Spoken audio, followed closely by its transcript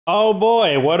Oh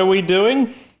boy, what are we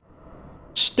doing?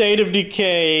 State of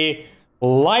Decay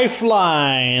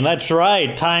Lifeline. That's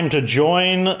right, time to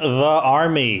join the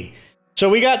army. So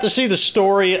we got to see the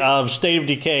story of State of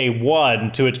Decay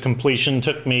 1 to its completion.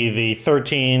 Took me the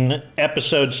 13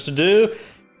 episodes to do.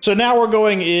 So now we're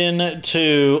going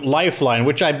into Lifeline,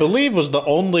 which I believe was the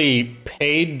only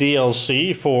paid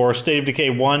DLC for State of Decay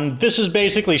 1. This is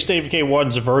basically State of Decay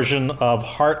 1's version of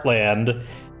Heartland.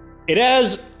 It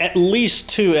has at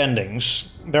least 2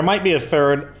 endings. There might be a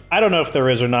third. I don't know if there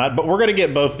is or not, but we're going to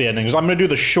get both the endings. I'm going to do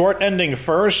the short ending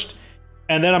first,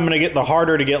 and then I'm going to get the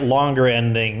harder to get longer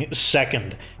ending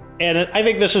second. And I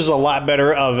think this is a lot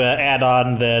better of an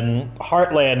add-on than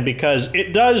Heartland because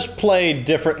it does play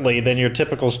differently than your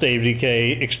typical State of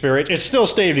Decay experience. It's still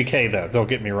State of Decay, though, don't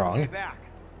get me wrong. Back.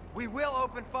 We will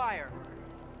open fire.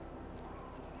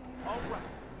 All right.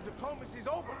 Diplomacy's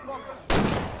over, fuckers.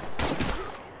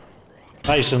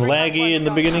 Nice and laggy in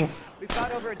the beginning. We've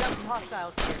got over a dozen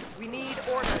hostiles here. We need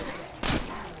orders.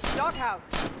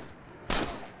 Doghouse.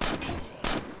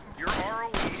 Your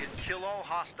ROE is kill all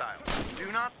hostiles.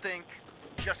 Do not think,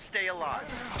 just stay alive.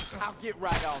 I'll get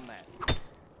right on that.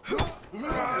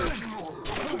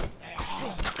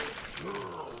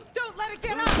 Don't let it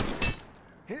get up!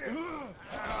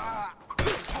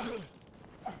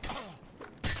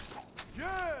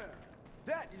 Yeah!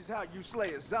 That is how you slay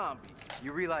a zombie.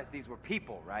 You realize these were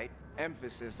people, right?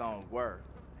 Emphasis on word.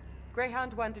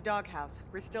 Greyhound 1 to Doghouse.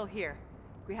 We're still here.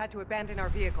 We had to abandon our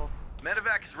vehicle.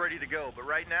 Medevac is ready to go, but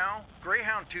right now,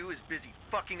 Greyhound 2 is busy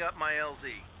fucking up my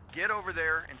LZ. Get over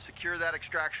there and secure that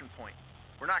extraction point.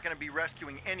 We're not gonna be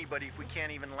rescuing anybody if we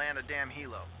can't even land a damn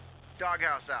helo.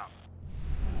 Doghouse out.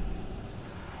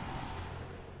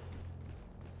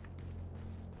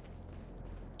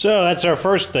 So that's our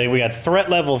first thing. We got threat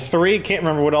level 3. Can't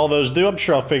remember what all those do. I'm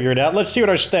sure I'll figure it out. Let's see what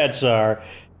our stats are.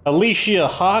 Alicia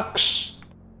Hawks.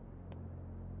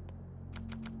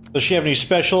 Does she have any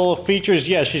special features?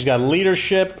 Yes, she's got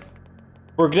leadership.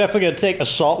 We're definitely going to take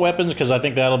assault weapons because I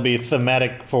think that'll be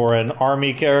thematic for an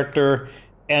army character.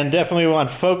 And definitely we want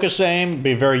focus aim.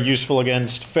 Be very useful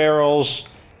against ferals.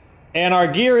 And our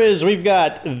gear is, we've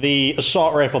got the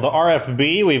assault rifle, the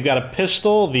RFB. We've got a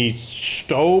pistol, the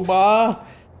SoD1.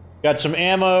 Got some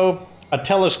ammo, a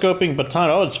telescoping baton.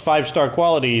 Oh, it's 5-star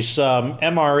quality. Some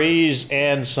MREs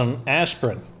and some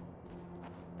aspirin.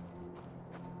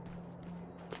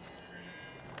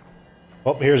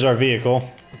 Oh, here's our vehicle.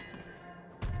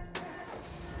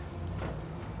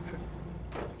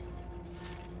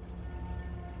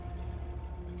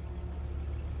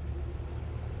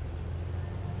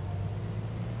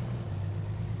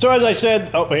 So as I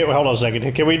said, oh wait, hold on a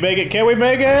second. Can we make it? Can we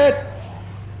make it?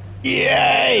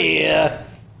 Yeah!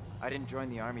 I didn't join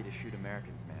the army to shoot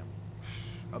Americans, ma'am.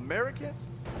 Americans?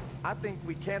 I think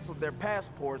we canceled their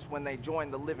passports when they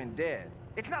joined the living dead.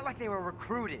 It's not like they were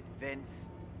recruited, Vince.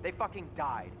 They fucking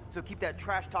died. So keep that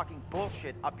trash-talking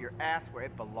bullshit up your ass where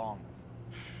it belongs.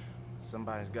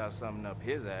 Somebody's got something up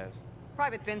his ass.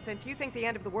 Private Vincent, do you think the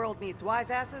end of the world needs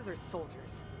wise asses or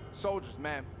soldiers? Soldiers,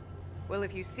 ma'am. Well,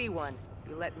 if you see one,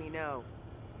 you let me know.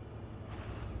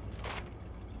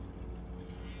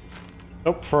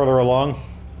 Nope, further along.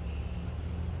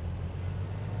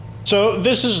 So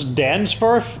this is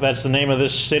Danforth, that's the name of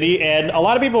this city, and a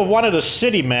lot of people have wanted a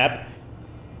city map.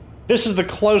 This is the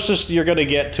closest you're going to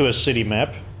get to a city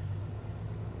map.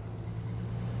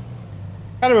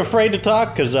 Kind of afraid to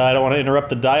talk because I don't want to interrupt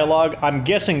the dialogue. I'm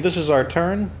guessing this is our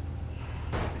turn.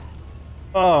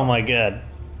 Oh my god.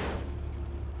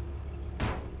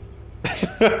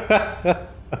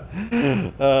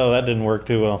 Oh, that didn't work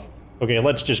too well. Okay,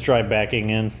 let's just try backing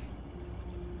in.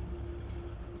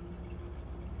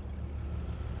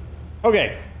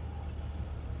 Okay.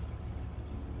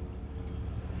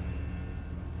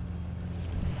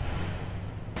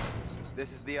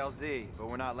 This is the LZ, but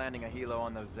we're not landing a helo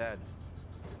on those Zeds.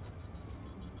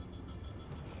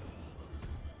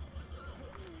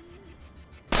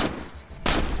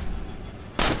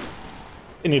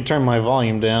 I need to turn my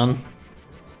volume down.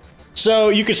 So,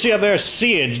 you can see up there,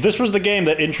 Siege. This was the game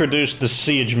that introduced the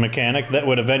Siege mechanic that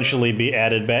would eventually be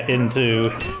added back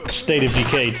into State of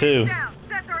Decay 2.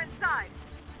 Sets are inside.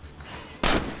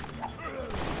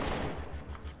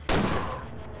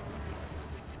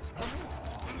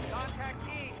 Contact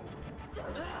east!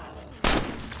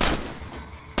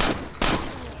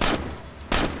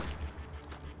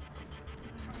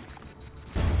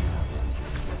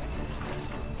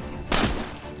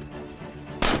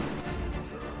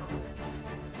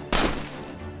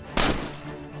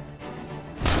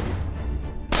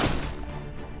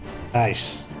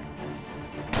 Nice.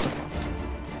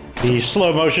 The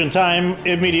slow motion time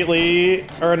immediately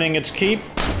earning its keep.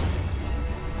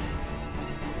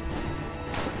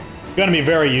 Gonna be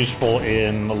very useful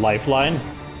in Lifeline.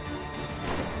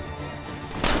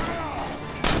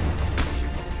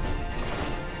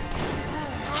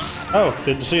 Oh,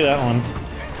 didn't see that one.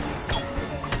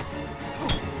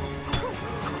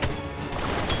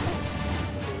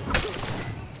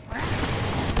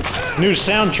 New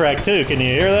soundtrack too, can you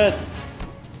hear that?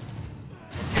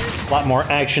 A lot more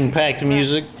action-packed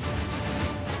music.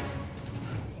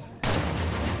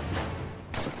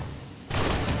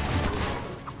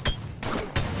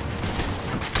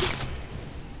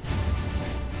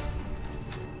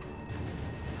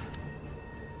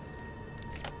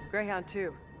 Greyhound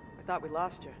 2, I thought we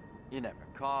lost you. You never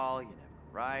call, you never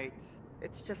write.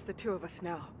 It's just the two of us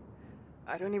now.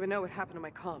 I don't even know what happened to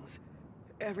my comms.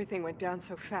 Everything went down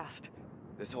so fast.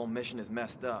 This whole mission is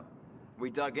messed up. We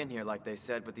dug in here like they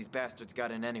said, but these bastards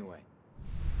got in anyway.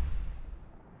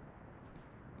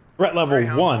 Threat level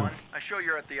Greyhound 1. I show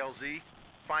you're at the LZ.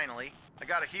 Finally. I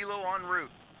got a helo en route.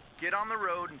 Get on the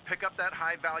road and pick up that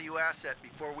high-value asset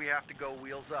before we have to go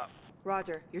wheels up.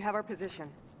 Roger, you have our position.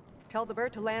 Tell the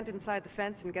bird to land inside the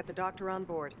fence and get the doctor on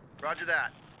board. Roger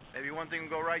that. Maybe one thing will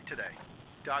go right today.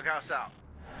 Doghouse out.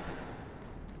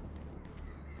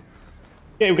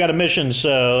 Okay, we've got a mission,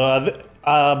 so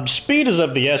speed is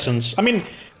of the essence. I mean,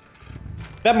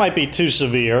 that might be too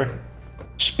severe.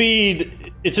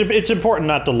 Speed, it's important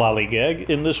not to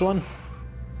lollygag in this one.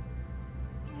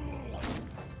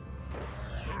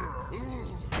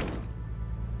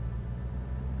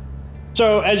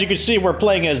 So, as you can see, we're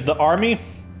playing as the army.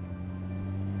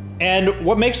 And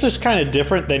what makes this kind of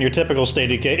different than your typical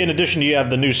State of Decay, in addition you have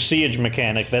the new siege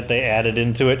mechanic that they added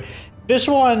into it, this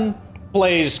one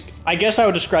plays, I guess I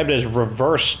would describe it as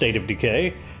reverse State of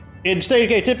Decay. In State of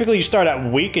Decay, typically you start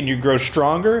out weak and you grow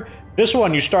stronger. This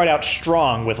one, you start out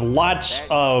strong with lots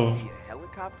of... That used to be a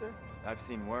helicopter? I've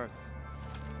seen worse.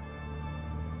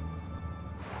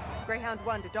 Greyhound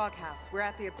 1 to Doghouse. We're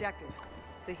at the objective.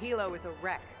 The helo is a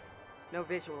wreck. No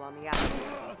visual on the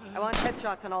asset. I want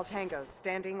headshots on all tangos,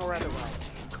 standing or otherwise.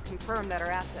 Confirm that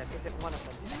our asset isn't one of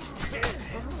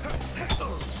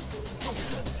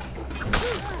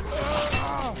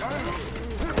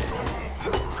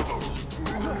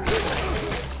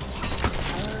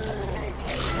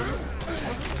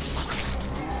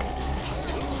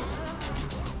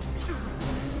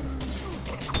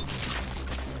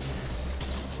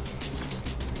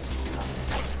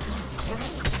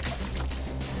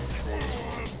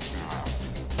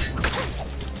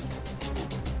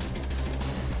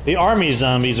The army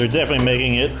zombies are definitely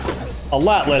making it a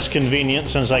lot less convenient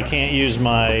since I can't use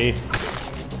my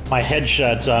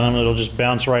headshots on them. It'll just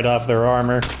bounce right off their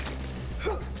armor.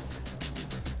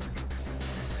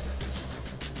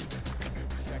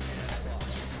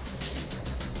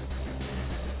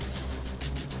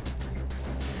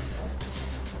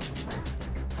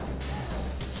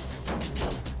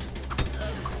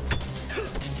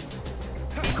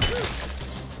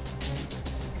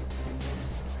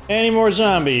 Any more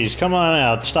zombies? Come on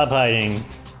out. Stop hiding.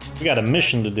 We got a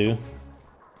mission to do.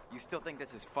 You still think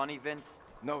this is funny, Vince?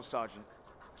 No, Sergeant.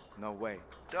 No way.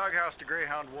 Doghouse to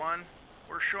Greyhound 1.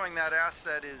 We're showing that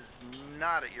asset is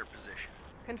not at your position.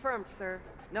 Confirmed, sir.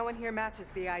 No one here matches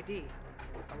the ID.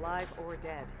 Alive or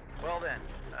dead. Well then,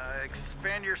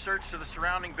 expand your search to the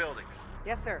surrounding buildings.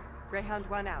 Yes, sir. Greyhound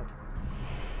 1 out.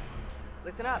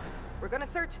 Listen up. We're gonna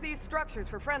search these structures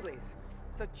for friendlies.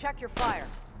 So check your fire.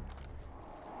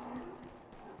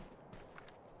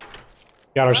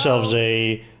 Got ourselves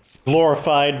a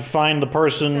glorified find the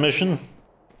person mission.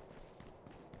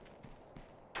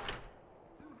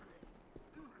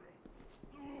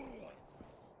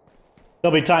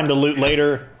 There'll be time to loot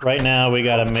later. Right now, we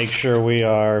gotta make sure we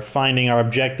are finding our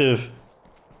objective.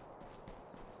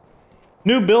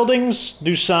 New buildings,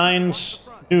 new signs,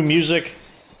 new music.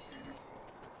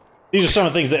 These are some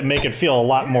of the things that make it feel a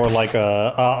lot more like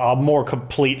a more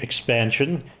complete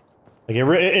expansion. Like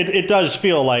it does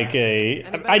feel like a...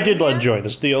 I did enjoy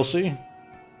this DLC.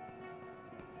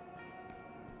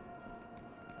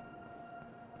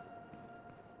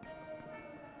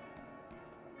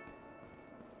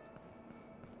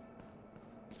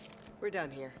 We're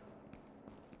done here.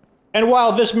 And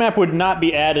while this map would not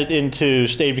be added into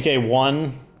State of Decay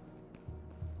 1,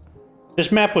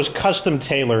 this map was custom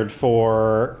tailored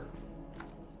for...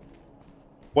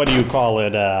 what do you call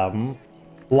it?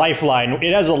 Lifeline.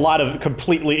 It has a lot of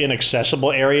completely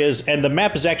inaccessible areas, and the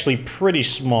map is actually pretty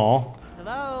small.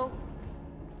 Hello?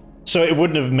 So it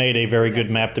wouldn't have made a very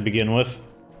good map to begin with.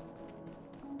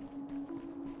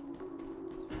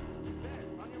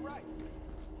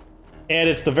 And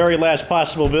it's the very last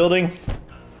possible building.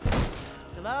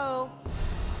 Hello?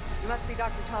 You must be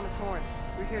Dr. Thomas Horn.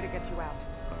 We're here to get you out.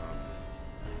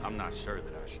 I'm not sure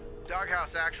that I should.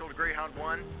 Doghouse actual to Greyhound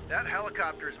 1. That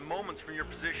helicopter is moments from your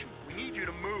position. We need you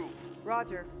to move.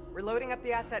 Roger. We're loading up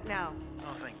the asset now.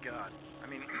 Oh, thank God. I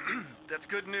mean, that's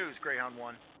good news, Greyhound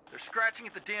 1. They're scratching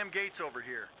at the damn gates over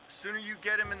here. The sooner you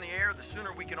get him in the air, the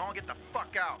sooner we can all get the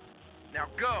fuck out. Now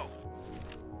go!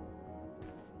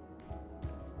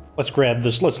 Let's grab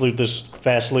this. Let's loot this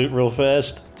fast loot real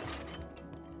fast.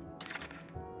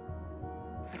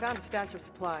 I found a stash of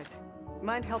supplies.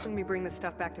 Mind helping me bring this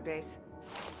stuff back to base?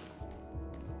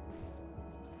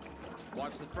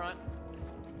 Watch the front.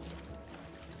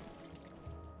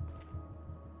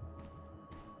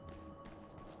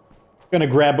 Gonna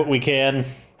grab what we can.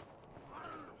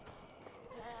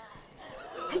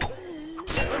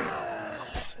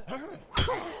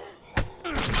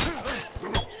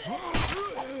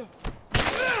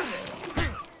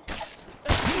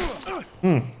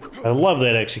 I love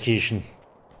that execution.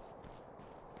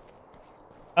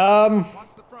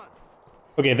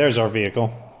 Okay, there's our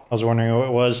vehicle. I was wondering what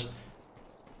it was.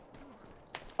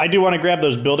 I do want to grab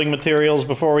those building materials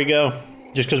before we go.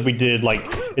 Just because we did, like,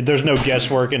 there's no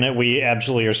guesswork in it. We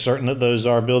absolutely are certain that those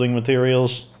are building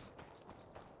materials.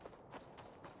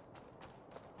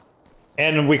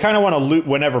 And we kind of want to loot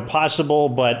whenever possible,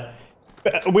 but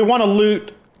we want to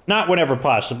loot not whenever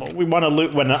possible. We want to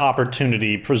loot when an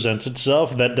opportunity presents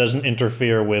itself that doesn't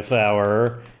interfere with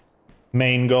our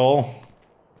main goal.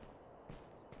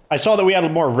 I saw that we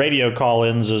had more radio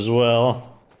call-ins as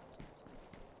well.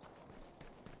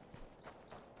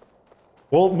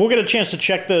 We'll get a chance to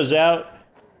check those out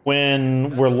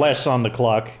when we're less on the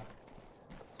clock.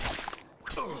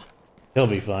 He'll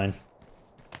be fine.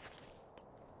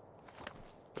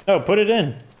 Oh, put it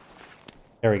in.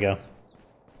 There we go.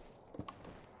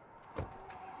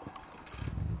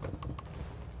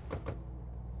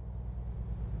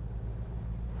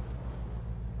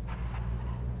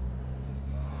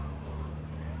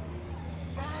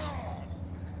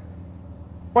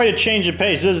 Quite a change of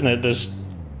pace, isn't it? This,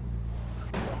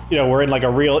 you know, we're in like a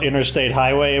real interstate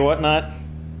highway and whatnot.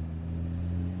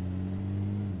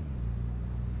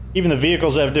 Even the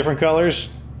vehicles have different colors.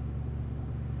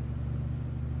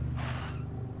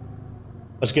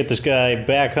 Let's get this guy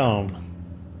back home.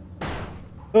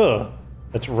 Ugh,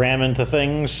 let's ram into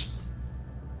things.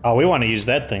 Oh, we want to use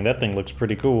that thing. That thing looks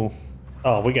pretty cool.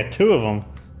 Oh, we got two of them.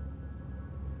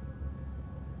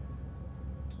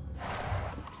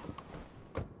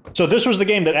 So this was the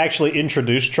game that actually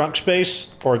introduced trunk space,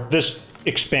 or this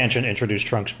expansion introduced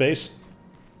trunk space.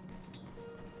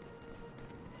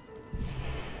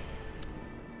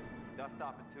 Dust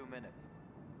off in 2 minutes.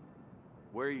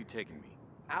 Where are you taking me?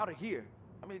 Out of here.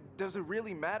 I mean, does it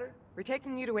really matter? We're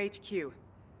taking you to HQ.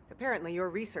 Apparently your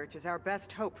research is our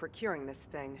best hope for curing this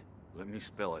thing. Let me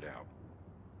spell it out.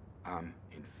 I'm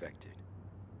infected.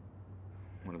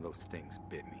 One of those things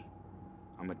bit me.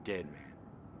 I'm a dead man.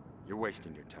 You're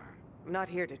wasting your time. I'm not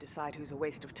here to decide who's a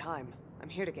waste of time. I'm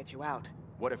here to get you out.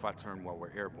 What if I turn while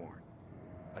we're airborne?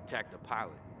 Attack the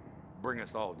pilot? Bring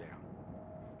us all down?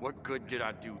 What good did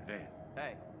I do then?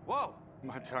 Hey, whoa!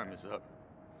 My time is up.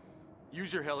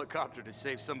 Use your helicopter to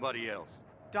save somebody else.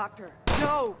 Doctor,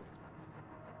 no!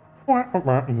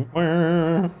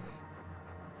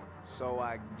 So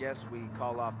I guess we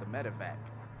call off the medevac.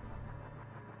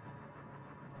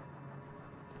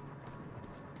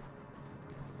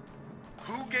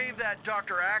 Who gave that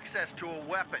doctor access to a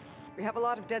weapon? We have a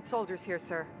lot of dead soldiers here,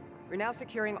 sir. We're now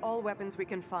securing all weapons we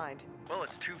can find. Well,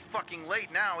 it's too fucking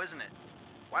late now, isn't it?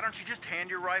 Why don't you just hand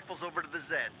your rifles over to the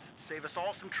Zeds? Save us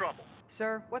all some trouble.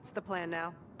 Sir, what's the plan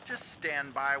now? Just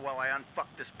stand by while I unfuck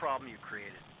this problem you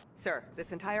created. Sir,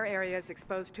 this entire area is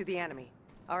exposed to the enemy.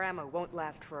 Our ammo won't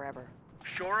last forever.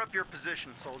 Shore up your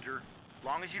position, soldier.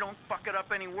 Long as you don't fuck it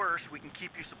up any worse, we can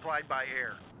keep you supplied by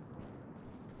air.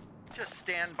 Just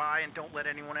stand by and don't let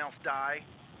anyone else die.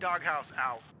 Doghouse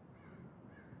out.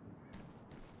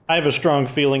 I have a strong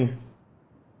feeling.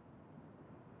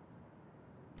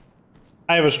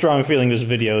 I have a strong feeling this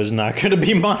video is not going to be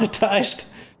monetized.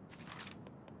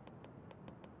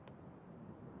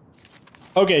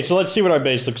 Okay, so let's see what our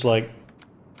base looks like.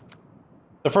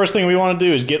 The first thing we want to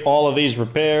do is get all of these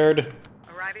repaired.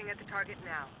 Arriving at the target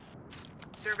now.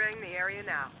 Surveying the area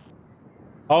now.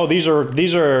 Oh, these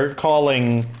are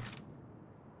costing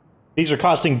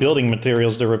building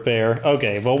materials to repair.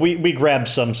 Okay, well we grabbed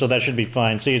some, so that should be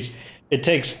fine. See, it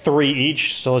takes 3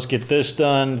 each, so let's get this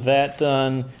done, that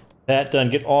done, that done,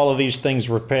 get all of these things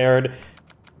repaired.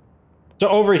 So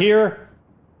over here,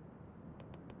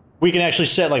 we can actually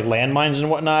set like landmines and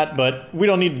whatnot, but we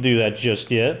don't need to do that just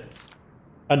yet.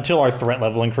 Until our threat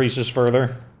level increases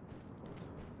further.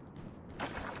 Nice.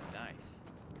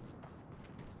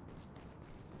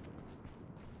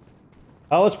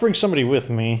 Let's bring somebody with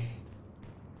me.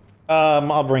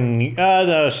 I'll bring...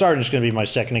 no, Sergeant's gonna be my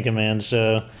second in command,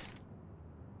 so...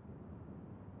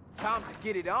 Time to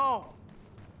get it on.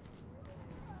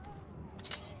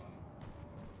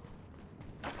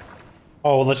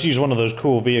 Oh, let's use one of those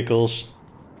cool vehicles.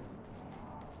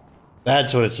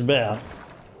 That's what it's about.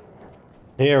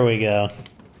 Here we go.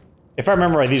 If I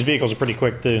remember right, these vehicles are pretty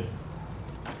quick, too.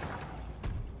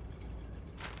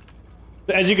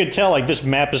 As you can tell, like, this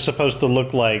map is supposed to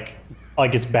look like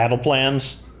it's battle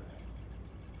plans.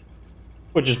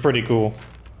 Which is pretty cool.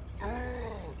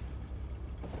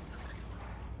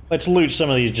 Let's loot some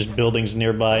of these just buildings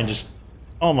nearby and just...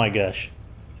 Oh my gosh.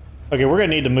 Okay, we're gonna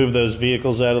need to move those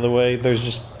vehicles out of the way. There's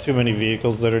just too many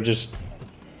vehicles that are just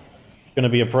gonna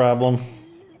be a problem.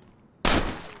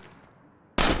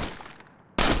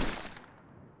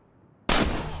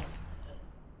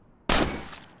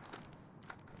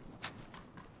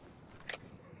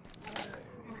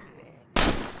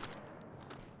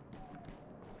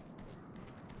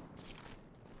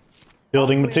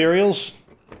 Building materials.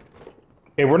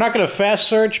 Okay, we're not going to fast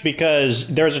search because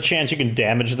there's a chance you can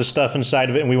damage the stuff inside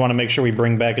of it, and we want to make sure we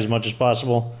bring back as much as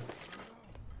possible.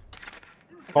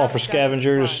 Call for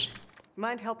scavengers.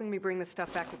 Mind helping me bring this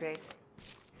stuff back to base?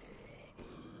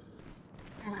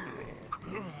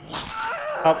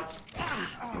 Oh.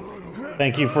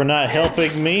 Thank you for not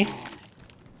helping me.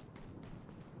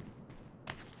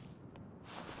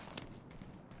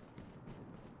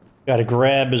 Gotta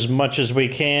grab as much as we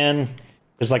can.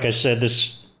 Because like I said,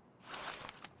 this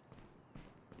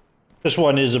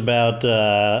one is about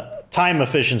time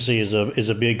efficiency is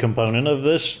a big component of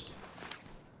this.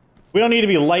 We don't need to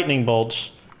be lightning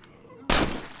bolts,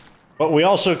 but we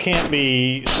also can't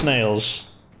be snails.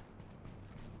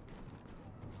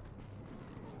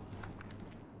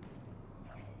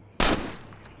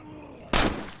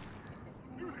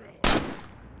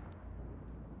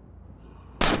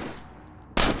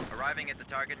 Arriving at the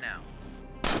target now.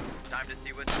 Time to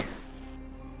see what's here.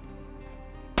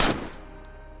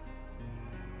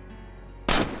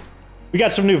 We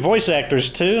got some new voice actors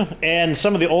too, and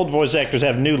some of the old voice actors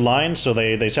have new lines, so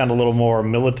they sound a little more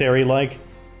military-like.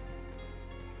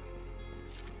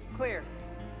 Clear.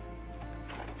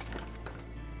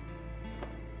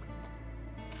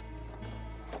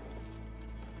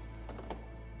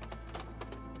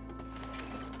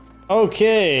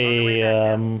 Okay,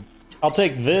 I'll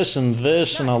take this and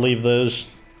this, and I'll leave those.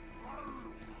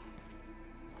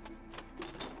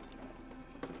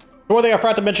 One thing I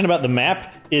forgot to mention about the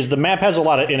map is the map has a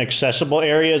lot of inaccessible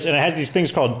areas, and it has these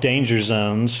things called danger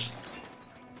zones.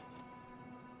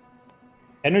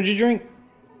 Energy drink?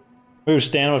 Move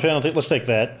stamina penalty. Let's take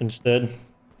that instead.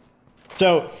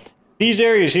 So, these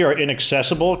areas here are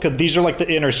inaccessible, because these are like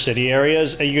the inner city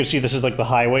areas, and you can see this is like the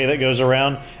highway that goes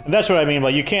around. And that's what I mean by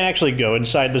you can't actually go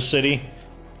inside the city.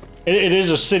 It is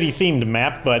a city-themed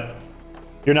map, but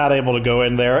you're not able to go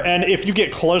in there. And if you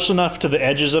get close enough to the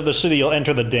edges of the city, you'll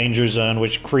enter the danger zone,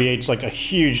 which creates like a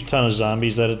huge ton of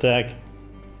zombies that attack.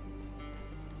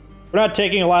 We're not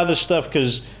taking a lot of this stuff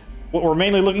because what we're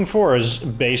mainly looking for is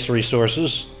base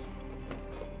resources.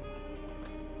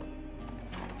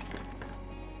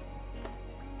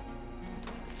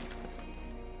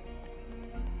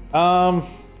 No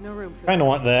room for Kind of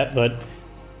want that, but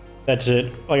that's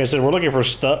it. Like I said, we're looking for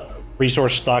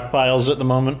resource stockpiles at the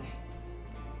moment.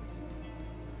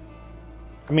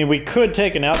 I mean, we could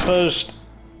take an outpost.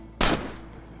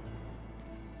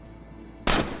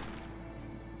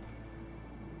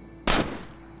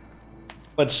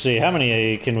 Let's see, how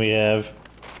many can we have?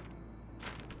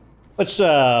 Let's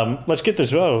get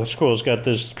this. Oh, it's cool. It's got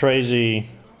this crazy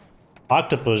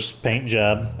octopus paint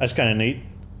job. That's kind of neat.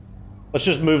 Let's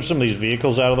just move some of these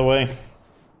vehicles out of the way.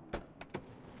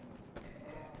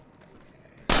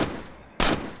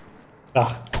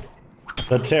 Ah,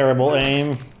 the terrible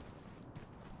aim.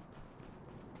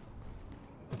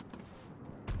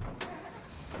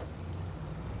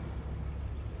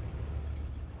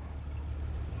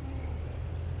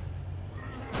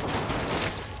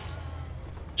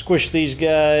 Squish these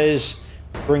guys,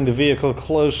 bring the vehicle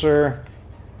closer.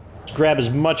 Let's grab as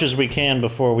much as we can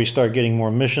before we start getting more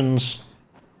missions.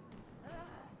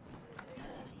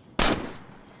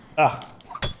 Ah.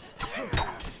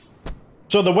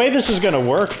 So the way this is going to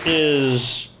work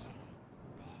is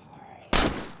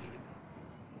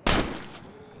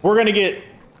we're going to get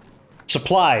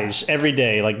supplies every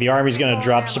day. Like the army's going to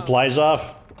drop supplies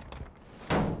off.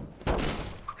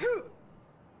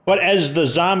 But as the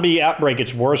zombie outbreak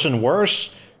gets worse and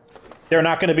worse, they're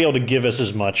not going to be able to give us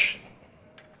as much.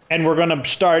 And we're going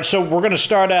to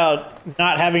start out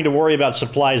not having to worry about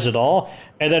supplies at all.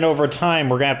 And then over time,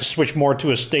 we're going to have to switch more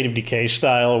to a State of Decay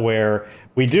style where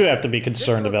we do have to be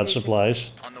concerned about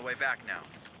supplies. On the way back now.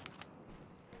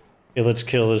 Okay, let's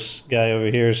kill this guy over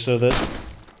here so that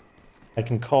I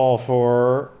can call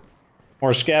for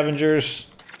more scavengers.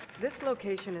 This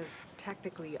location is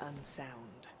technically unsound.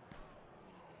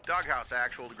 Doghouse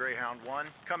actual to Greyhound 1.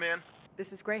 Come in.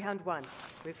 This is Greyhound 1.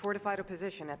 We've fortified a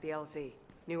position at the LZ.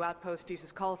 New outpost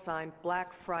uses call sign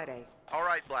Black Friday. All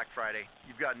right, Black Friday.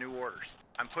 You've got new orders.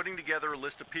 I'm putting together a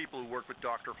list of people who work with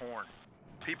Dr. Horn.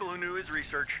 People who knew his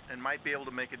research and might be able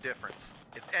to make a difference.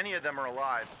 If any of them are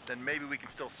alive, then maybe we can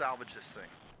still salvage this thing.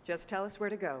 Just tell us where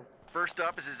to go. First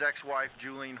up is his ex-wife,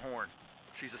 Julian Horn.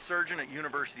 She's a surgeon at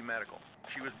University Medical.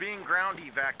 She was being ground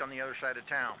evac'd on the other side of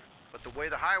town, but the way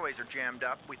the highways are jammed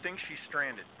up, we think she's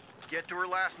stranded. Get to her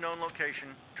last known location,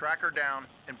 track her down,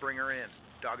 and bring her in.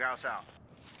 Doghouse out.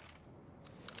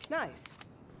 Nice.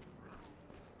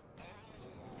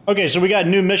 Okay, so we got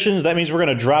new missions. That means we're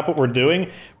going to drop what we're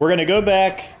doing. We're going to go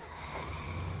back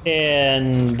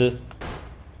and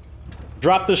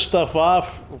drop this stuff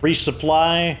off,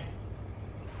 resupply.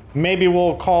 Maybe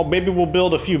we'll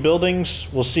build a few buildings.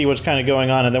 We'll see what's kind of going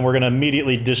on, and then we're going to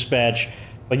immediately dispatch.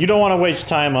 Like, you don't want to waste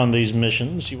time on these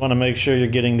missions. You want to make sure you're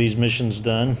getting these missions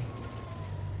done.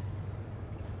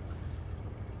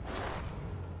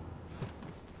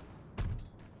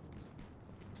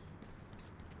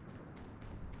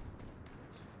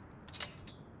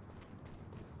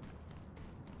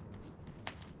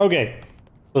 Okay,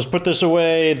 let's put this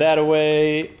away, that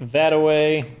away, that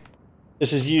away.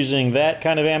 This is using that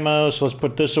kind of ammo, so let's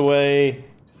put this away,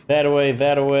 that away,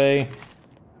 that away.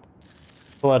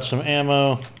 Pull out some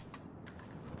ammo.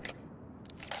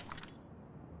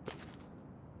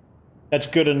 That's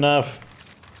good enough.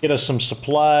 Get us some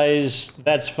supplies.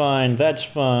 That's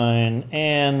fine,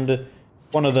 and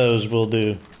one of those will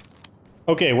do.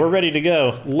 Okay, we're ready to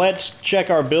go. Let's check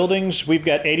our buildings. We've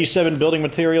got 87 building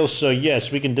materials, so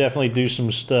yes, we can definitely do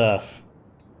some stuff.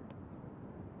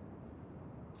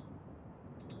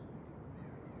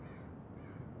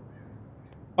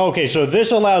 Okay, so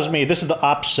this allows me, this is the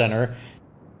ops center.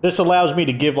 This allows me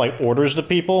to give, like, orders to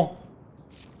people.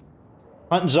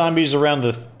 Hunt zombies around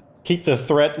the, keep the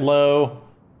threat low.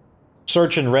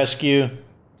 Search and rescue.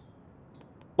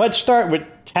 Let's start with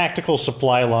tactical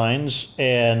supply lines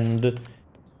and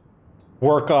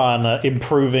work on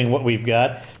improving what we've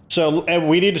got. So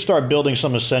we need to start building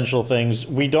some essential things.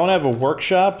 We don't have a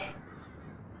workshop.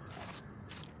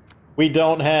 We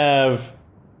don't have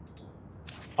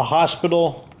a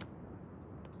hospital.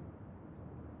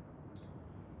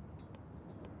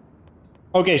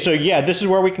 Okay, so yeah, this is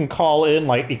where we can call in,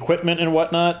 like, equipment and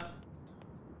whatnot.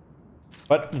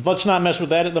 But let's not mess with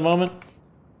that at the moment.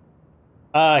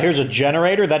 Here's a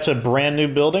generator. That's a brand new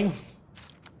building.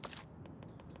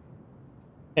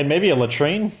 And maybe a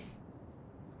latrine?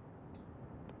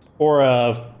 Or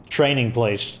a training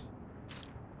place.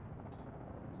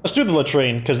 Let's do the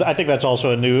latrine, because I think that's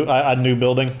also a new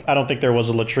building. I don't think there was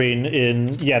a latrine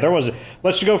in... Yeah, there was...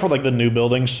 Let's just go for, like, the new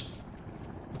buildings.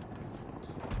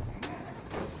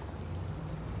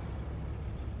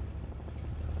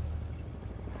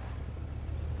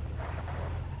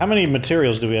 How many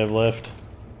materials do we have left?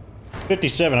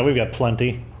 57. Oh, we've got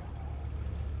plenty.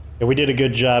 Yeah, we did a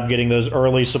good job getting those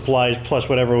early supplies plus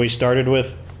whatever we started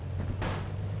with.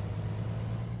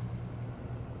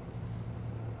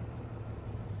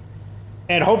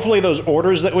 And hopefully those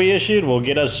orders that we issued will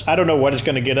get us... I don't know what it's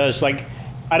going to get us. Like,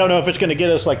 I don't know if it's going to get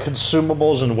us, like,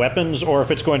 consumables and weapons, or if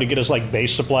it's going to get us, like,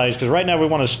 base supplies. Because right now we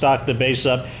want to stock the base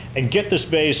up and get this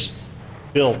base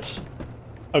built.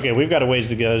 Okay, we've got a ways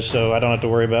to go, so I don't have to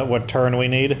worry about what turn we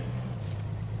need.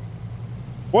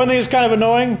 One thing that's kind of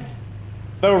annoying,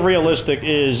 though realistic,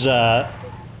 is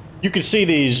you can see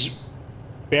these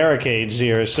barricades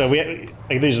here. So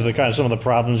these are the kind of some of the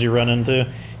problems you run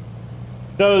into.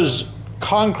 Those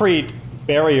concrete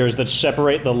barriers that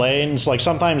separate the lanes, like,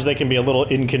 sometimes they can be a little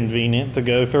inconvenient to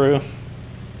go through.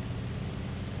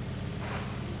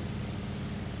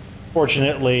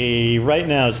 Fortunately, right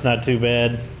now it's not too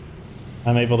bad.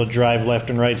 I'm able to drive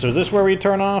left and right. So is this where we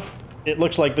turn off? It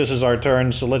looks like this is our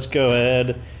turn, so let's go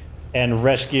ahead and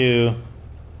rescue.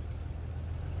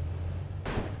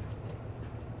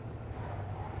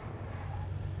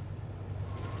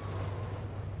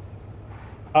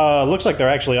 Looks like they're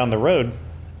actually on the road.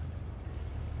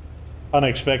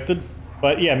 Unexpected.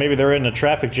 But yeah, maybe they're in a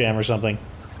traffic jam or something.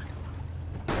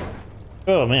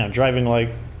 Oh man, I'm driving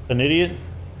like an idiot.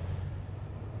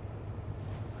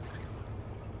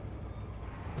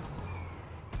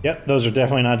 Yep, those are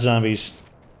definitely not zombies.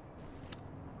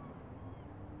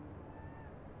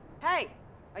 Hey!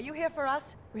 Are you here for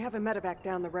us? We have a medevac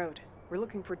down the road. We're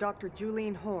looking for Dr.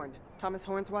 Julian Horn. Thomas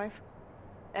Horn's wife?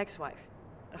 Ex-wife.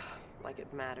 Like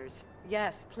it matters.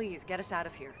 Yes, please, get us out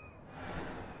of here.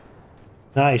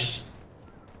 Nice.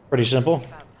 Pretty simple.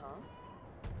 About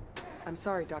Tom? I'm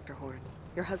sorry, Dr. Horn.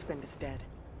 Your husband is dead.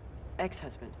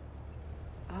 Ex-husband.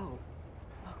 Oh.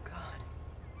 Oh, God.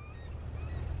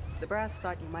 The brass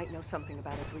thought you might know something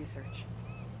about his research.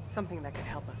 Something that could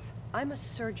help us. I'm a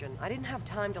surgeon. I didn't have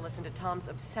time to listen to Tom's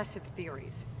obsessive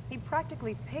theories. He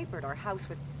practically papered our house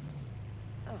with...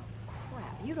 Oh,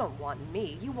 crap. You don't want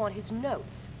me. You want his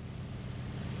notes.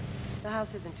 The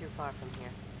house isn't too far from here.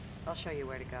 I'll show you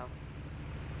where to go.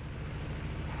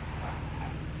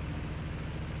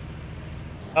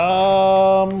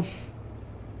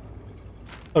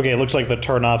 Okay, it looks like the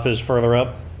turnoff is further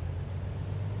up.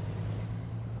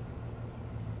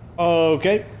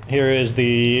 Okay, here is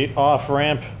the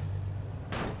off-ramp.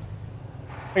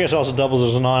 I guess also doubles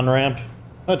as an on-ramp.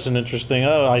 That's an interesting...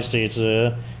 Oh, I see, it's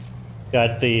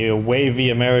got the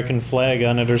wavy American flag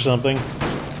on it or something.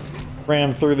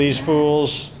 Ram through these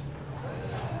fools.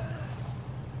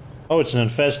 Oh, it's an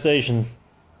infestation.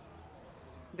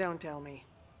 Don't tell me.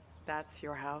 That's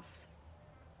your house?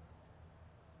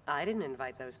 I didn't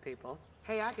invite those people.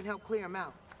 Hey, I can help clear them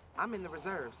out. I'm in the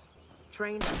reserves.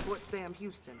 Trained at Fort Sam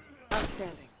Houston.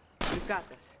 Outstanding. You've got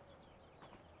this.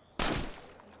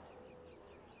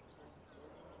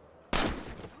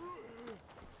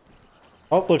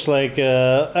 Oh, looks like,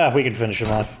 we can finish him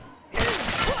off.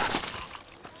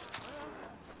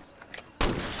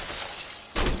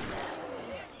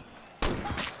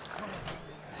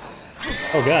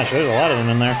 Oh gosh, there's a lot of them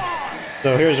in there.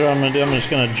 So here's what I'm gonna do. I'm just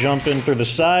gonna jump in through the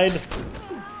side,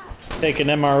 take an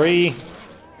MRE,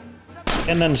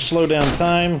 and then slow down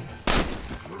time.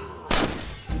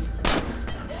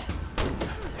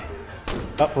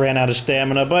 Oh, ran out of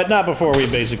stamina, but not before we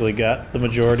basically got the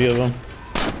majority of them.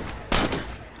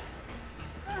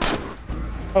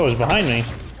 Oh, it was behind me.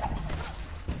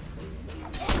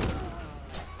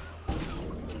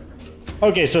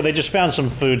 Okay, so they just found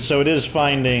some food, so it is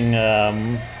finding,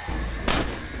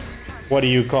 what do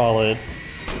you call it?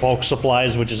 Bulk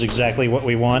supplies, which is exactly what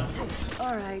we want.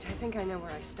 Alright, I think I know where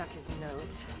I stuck his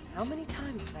notes. How many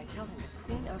times did I tell him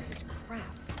to clean up his crap?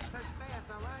 Search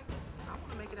fast, alright? I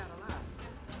want to make it out alive.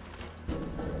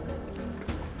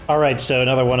 Alright, so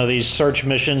another one of these search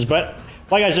missions, but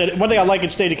like I said, one thing I like in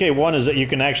State of Decay 1 is that you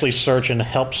can actually search and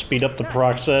help speed up the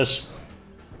process.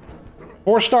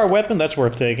 4-star weapon, that's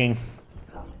worth taking.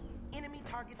 Enemy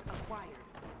targets acquired.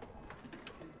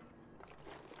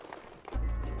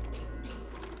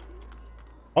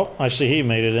 Oh, I see he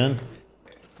made it in.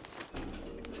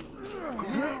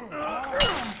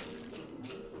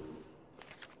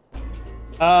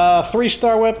 Uh,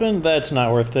 3-star weapon, that's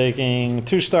not worth taking.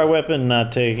 2-star weapon,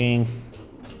 not taking.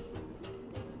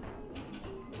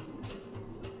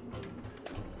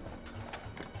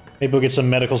 Maybe we'll get some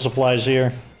medical supplies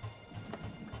here.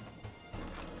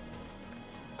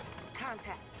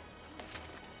 Contact.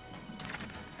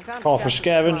 I found a Call for stash of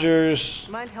supplies. scavengers.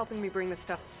 Mind helping me bring this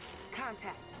stuff?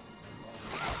 Contact.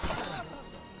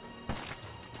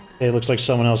 Okay, looks like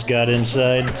someone else got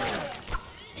inside.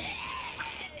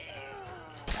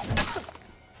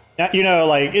 Now, you know,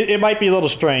 like, it might be a little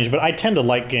strange, but I tend to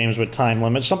like games with time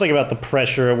limits. Something about the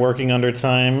pressure of working under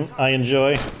time I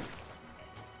enjoy.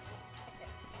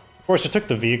 Of course, it took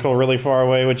the vehicle really far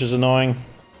away, which is annoying.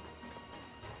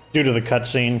 Due to the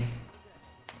cutscene.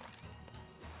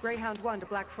 Greyhound 1 to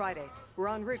Black Friday. We're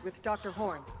en route with Dr.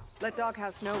 Horn. Let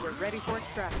Doghouse know we're ready for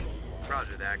extraction.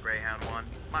 Roger that, Greyhound 1.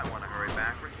 Might want to hurry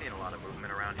back. We're seeing a lot of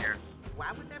movement around here.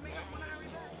 Why would that make us want to hurry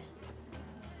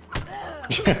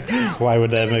back? Why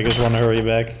would that make us want to hurry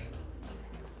back?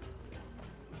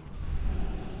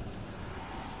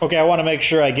 Okay, I want to make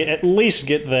sure I at least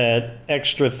get that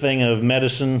extra thing of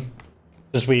medicine.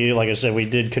 Since we, like I said, we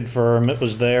did confirm it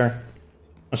was there.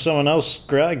 Someone else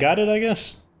got it, I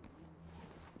guess?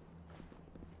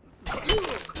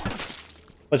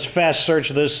 Let's fast search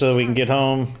this so we can get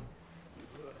home.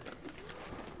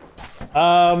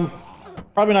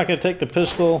 Probably not going to take the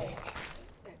pistol.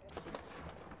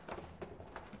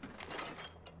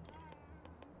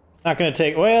 Not going to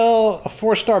take, well, a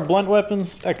 4-star blunt weapon?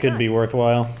 That could be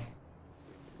worthwhile.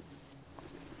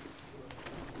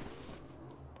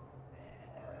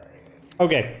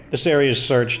 Okay, this area is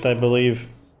searched, I believe.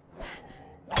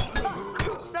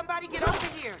 Somebody get over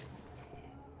here.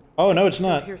 Oh, no, it's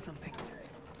not. Here's something.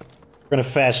 We're going to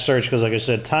fast search because, like I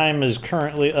said, time is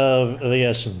currently of the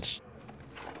essence.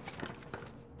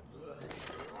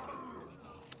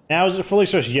 Now is it fully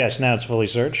searched? Yes, now it's fully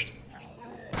searched.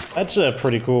 That's a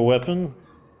pretty cool weapon.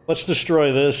 Let's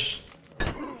destroy this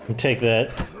and take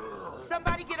that.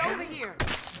 Somebody get over here.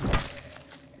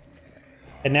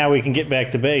 And now we can get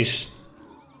back to base.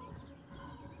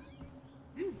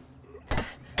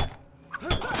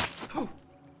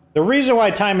 The reason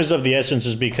why time is of the essence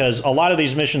is because a lot of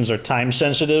these missions are time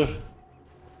sensitive.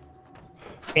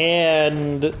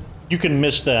 And you can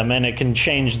miss them, and it can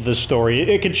change the story.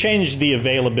 It could change the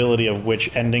availability of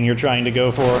which ending you're trying to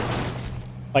go for.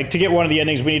 Like, to get one of the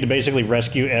endings, we need to basically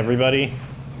rescue everybody.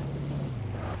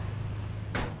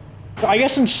 I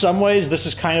guess in some ways, this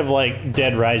is kind of like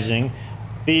Dead Rising.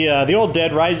 The old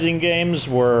Dead Rising games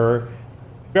were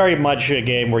very much a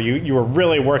game where you were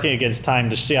really working against time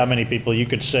to see how many people you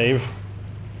could save.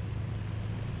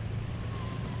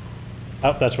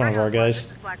 Oh, that's one of our guys.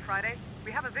 This is Black Friday.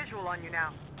 We have a visual on you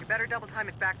now. You better double time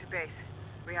it back to base.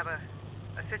 We have a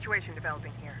situation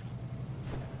developing here.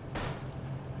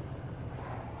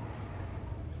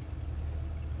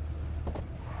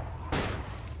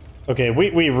 Okay,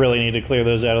 we really need to clear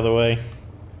those out of the way.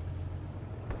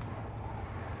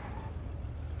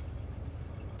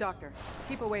 Doctor,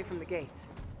 keep away from the gates.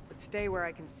 But stay where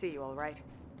I can see you, all right?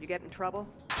 You get in trouble,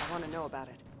 I want to know about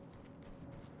it.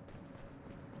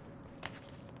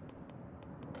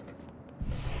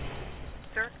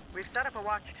 Sir, we've set up a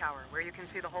watchtower where you can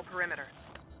see the whole perimeter.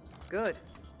 Good.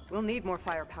 We'll need more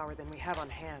firepower than we have on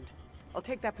hand. I'll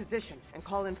take that position and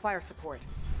call in fire support.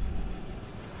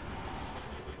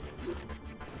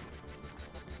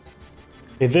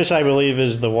 Okay, this, I believe,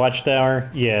 is the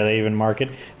watchtower. Yeah, they even mark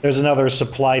it. There's another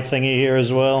supply thingy here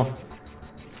as well.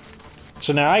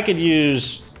 So now I could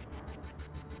use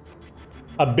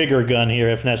a bigger gun here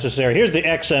if necessary. Here's the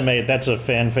XM8. That's a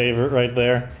fan favorite right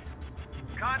there.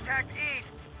 Contact east.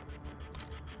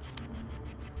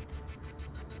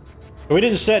 We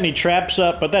didn't set any traps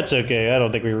up, but that's okay. I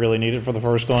don't think we really need it for the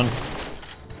first one.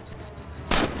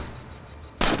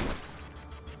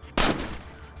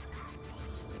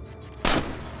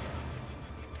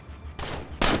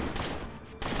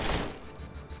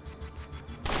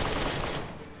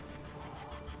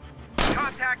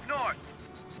 Contact north.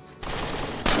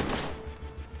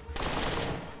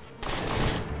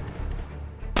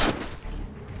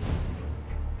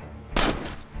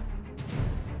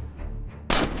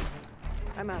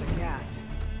 I'm out of gas.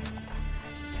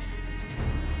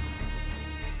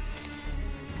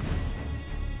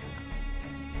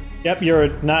 Yep, you're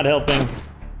not helping.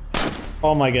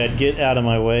 Oh my god, get out of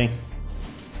my way.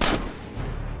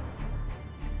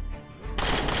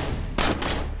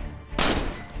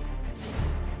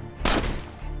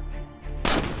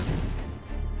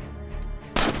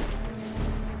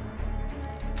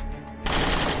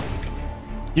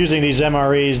 Using these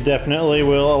MREs definitely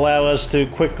will allow us to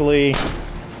quickly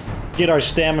get our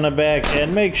stamina back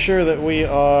and make sure that we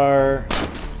are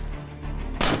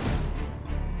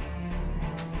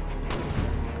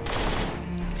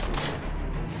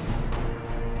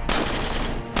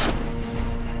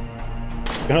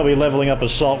gonna be leveling up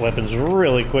assault weapons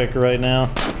really quick right now.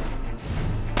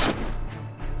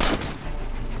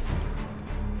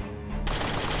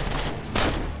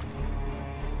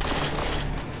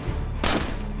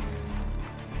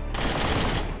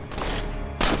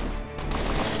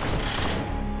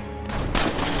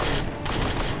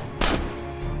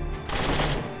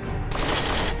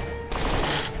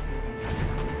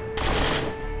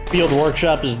 Field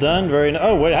workshop is done.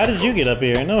 Oh, wait, how did you get up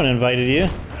here? No one invited you.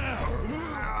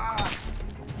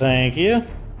 Thank you.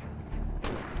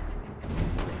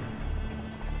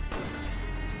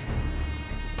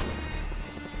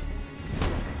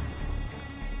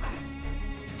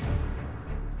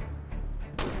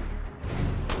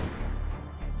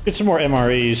 Get some more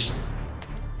MREs.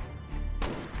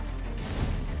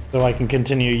 So I can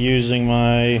continue using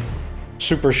my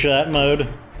super shot mode.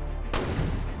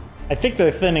 I think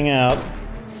they're thinning out.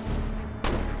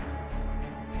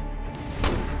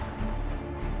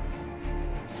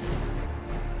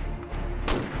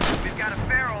 We've got a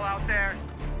feral out there.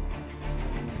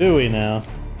 Do we now?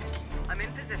 I'm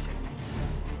in position.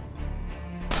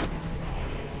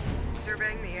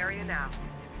 Surveying the area now.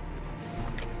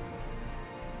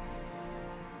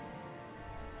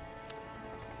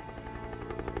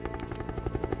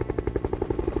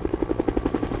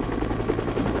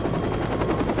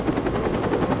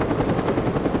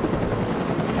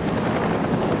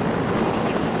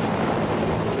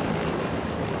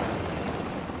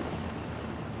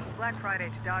 Black Friday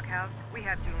to Doghouse. We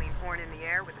have Julian Horn in the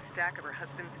air with a stack of her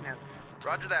husband's notes.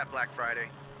 Roger that, Black Friday.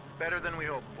 Better than we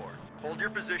hoped for. Hold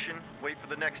your position, wait for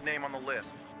the next name on the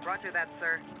list. Roger that,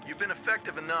 sir. You've been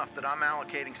effective enough that I'm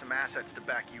allocating some assets to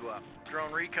back you up.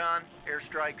 Drone recon,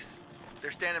 airstrikes,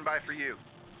 they're standing by for you.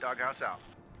 Doghouse out.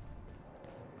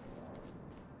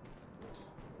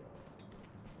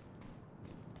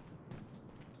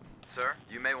 Sir,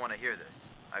 you may want to hear this.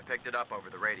 I picked it up over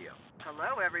the radio.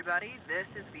 Hello, everybody.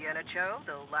 This is Vienna Cho,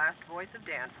 the last voice of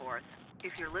Danforth.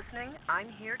 If you're listening, I'm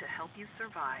here to help you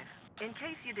survive. In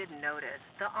case you didn't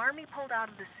notice, the army pulled out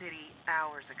of the city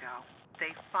hours ago.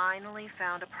 They finally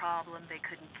found a problem they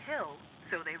couldn't kill,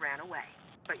 so they ran away.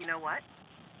 But you know what?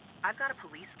 I've got a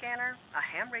police scanner, a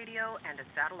ham radio, and a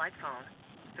satellite phone.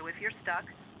 So if you're stuck,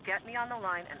 get me on the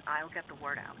line and I'll get the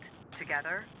word out.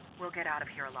 Together, we'll get out of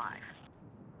here alive.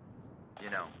 You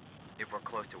know, if we're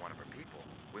close to one of our people,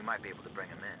 we might be able to bring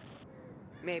him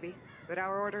in. Maybe, but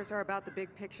our orders are about the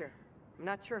big picture. I'm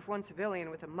not sure if one civilian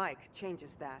with a mic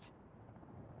changes that.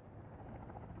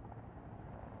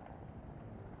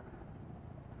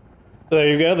 There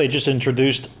you go, they just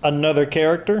introduced another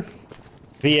character.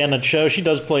 Vienna Cho, she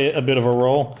does play a bit of a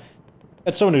role.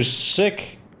 That's someone who's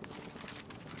sick.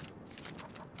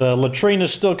 The latrine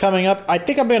is still coming up. I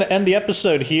think I'm going to end the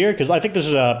episode here, because I think this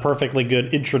is a perfectly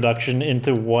good introduction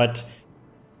into what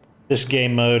this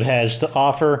game mode has to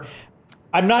offer.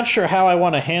 I'm not sure how I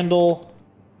want to handle...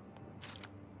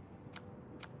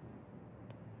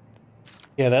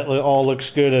 Yeah, that all looks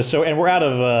good. So, and we're out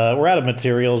of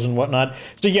materials and whatnot.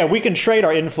 So yeah, we can trade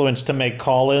our influence to make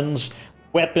call-ins,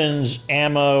 weapons,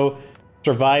 ammo,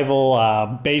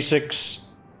 survival, basics,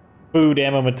 food,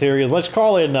 ammo, materials. Let's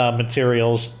call in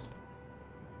materials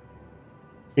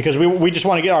because we just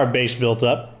want to get our base built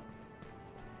up.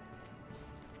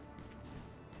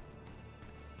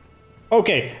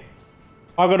 Okay,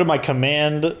 I'll go to my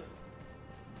command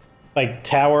like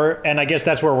tower, and I guess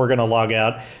that's where we're gonna log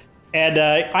out. And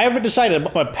I haven't decided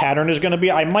what my pattern is going to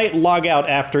be. I might log out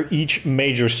after each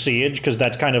major siege, because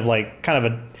that's kind of like,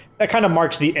 that kind of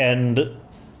marks the end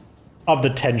of the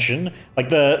tension. Like,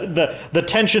 the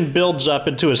tension builds up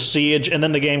into a siege, and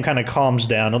then the game kind of calms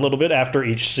down a little bit after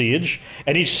each siege.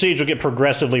 And each siege will get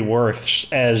progressively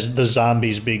worse as the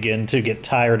zombies begin to get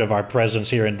tired of our presence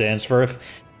here in Danforth.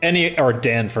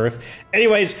 Danforth.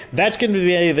 Anyways, that's going to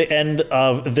be the end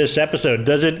of this episode.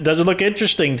 Does it look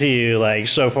interesting to you, like,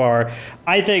 so far?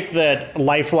 I think that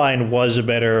Lifeline was a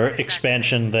better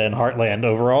expansion than Heartland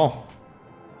overall.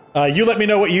 You let me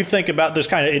know what you think about this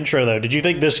kind of intro, though. Did you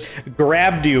think this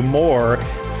grabbed you more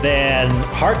than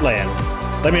Heartland?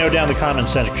 Let me know down in the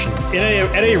comments section.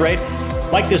 At any rate,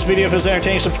 like this video if it was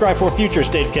entertaining, subscribe for future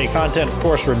State of Decay content. Of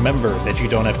course, remember that you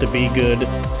don't have to be good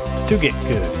to get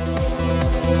good.